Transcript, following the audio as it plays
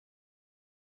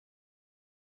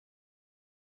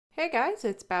Hey guys,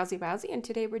 it's Bowsy Bowsy, and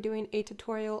today we're doing a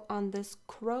tutorial on this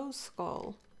crow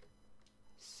skull.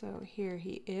 So here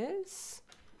he is.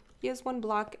 He has one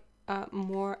block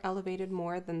more elevated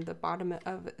more than the bottom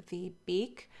of the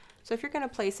beak. So if you're going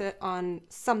to place it on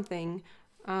something,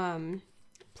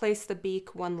 place the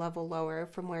beak one level lower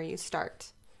from where you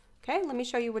start. Okay, let me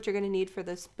show you what you're going to need for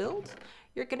this build.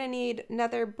 You're going to need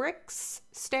nether bricks,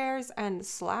 stairs, and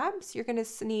slabs. You're going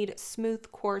to need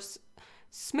smooth quartz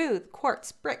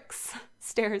bricks,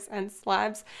 stairs, and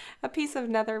slabs, a piece of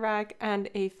netherrack, and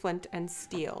a flint and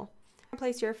steel.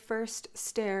 Place your first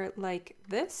stair like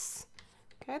this.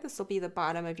 Okay, this will be the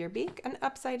bottom of your beak. An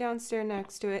upside down stair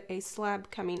next to it, a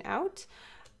slab coming out.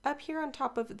 Up here on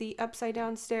top of the upside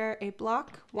down stair, a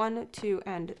block, 1, 2,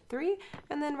 and 3,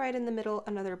 and then right in the middle,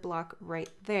 another block right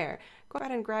there. Go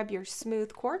ahead and grab your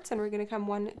smooth quartz, and we're going to come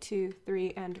 1, 2,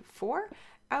 3, and 4.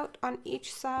 Out on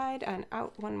each side and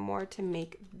out one more to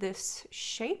make this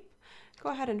shape. Go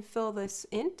ahead and fill this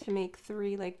in to make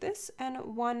 3 like this and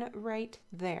 1 right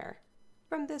there.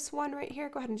 From this one right here,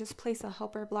 go ahead and just place a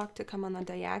helper block to come on the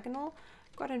diagonal.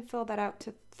 Go ahead and fill that out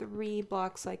to 3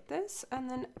 blocks like this, and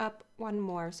then up 1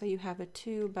 more so you have a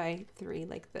 2 by 3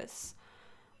 like this.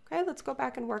 Okay, let's go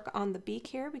back and work on the beak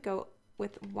here. We go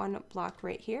with 1 block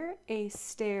right here, a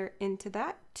stair into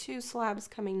that, 2 slabs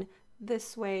coming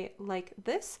this way like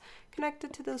this.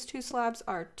 Connected to those 2 slabs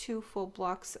are 2 full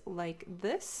blocks like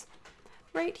this.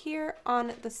 Right here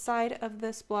on the side of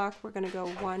this block, we're going to go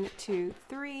 1, 2,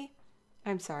 3.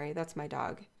 I'm sorry, that's my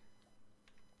dog.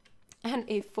 And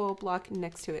a full block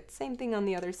next to it. Same thing on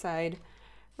the other side.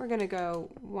 We're going to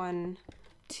go 1,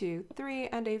 2, 3,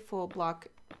 and a full block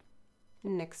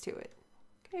next to it.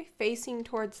 Okay, facing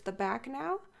towards the back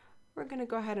now, we're going to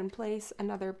go ahead and place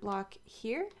another block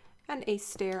here and a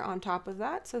stair on top of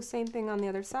that. So same thing on the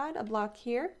other side, a block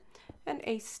here and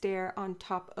a stair on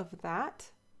top of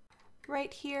that.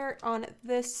 Right here on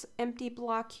this empty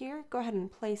block here, go ahead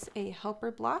and place a helper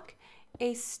block,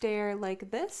 a stair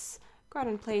like this. Go ahead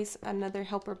and place another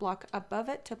helper block above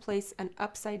it to place an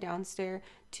upside down stair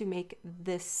to make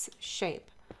this shape.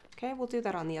 Okay, we'll do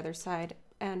that on the other side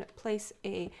and place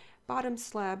a bottom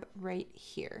slab right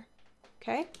here.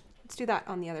 Okay. Let's do that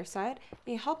on the other side.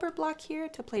 A helper block here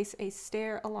to place a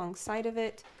stair alongside of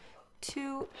it.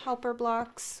 2 helper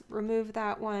blocks, remove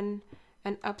that one,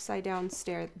 an upside down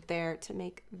stair there to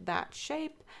make that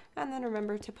shape. And then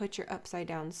remember to put your upside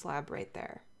down slab right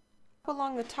there.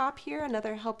 Along the top here,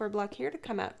 another helper block here to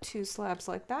come out 2 slabs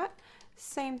like that.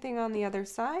 Same thing on the other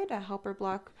side, a helper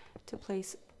block to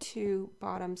place 2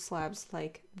 bottom slabs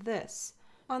like this.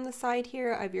 On the side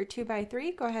here of your 2 by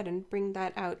 3, go ahead and bring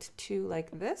that out to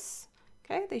like this.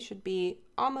 Okay, they should be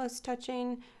almost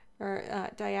touching or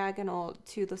diagonal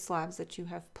to the slabs that you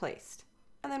have placed.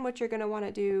 And then what you're going to want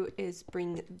to do is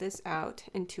bring this out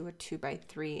into a 2 by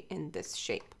 3 in this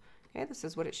shape. Okay, this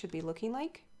is what it should be looking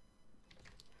like.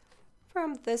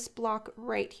 From this block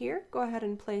right here, go ahead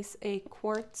and place a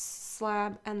quartz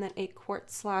slab and then a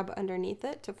quartz slab underneath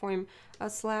it to form a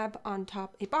slab on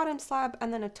top, a bottom slab,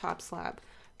 and then a top slab.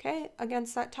 Okay,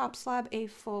 against that top slab, a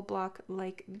full block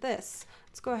like this.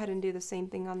 Let's go ahead and do the same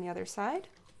thing on the other side.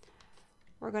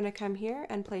 We're going to come here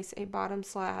and place a bottom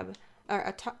slab,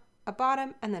 or a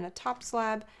bottom and then a top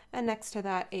slab, and next to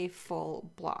that, a full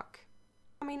block.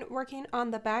 Working on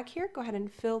the back here, go ahead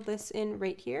and fill this in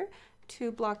right here.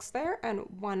 2 blocks there and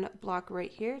 1 block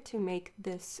right here to make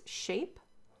this shape.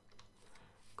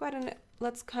 Go ahead and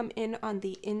let's come in on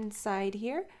the inside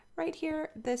here. Right here,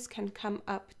 this can come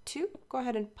up too. Go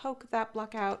ahead and poke that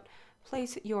block out,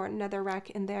 place your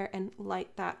netherrack in there and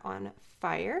light that on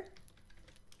fire.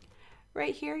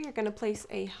 Right here, you're going to place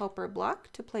a helper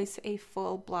block to place a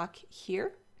full block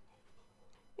here.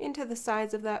 Into the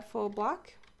sides of that full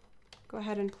block, go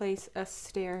ahead and place a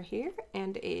stair here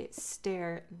and a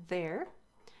stair there.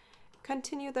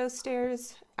 Continue those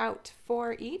stairs out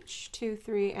 4 each, 2,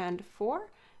 3, and 4.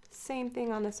 Same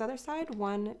thing on this other side,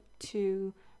 1,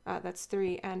 2, that's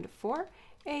 3 and 4.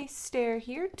 A stair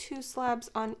here, 2 slabs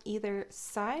on either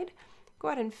side. Go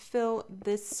ahead and fill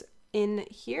this in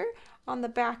here. On the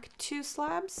back 2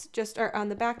 slabs, on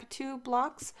the back 2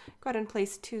 blocks, go ahead and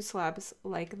place 2 slabs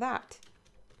like that.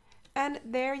 And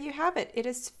there you have it. It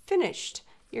is finished.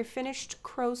 Your finished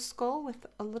crow skull with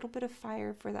a little bit of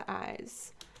fire for the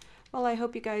eyes. Well, I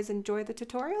hope you guys enjoy the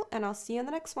tutorial, and I'll see you in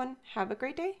the next one. Have a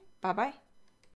great day. Bye-bye.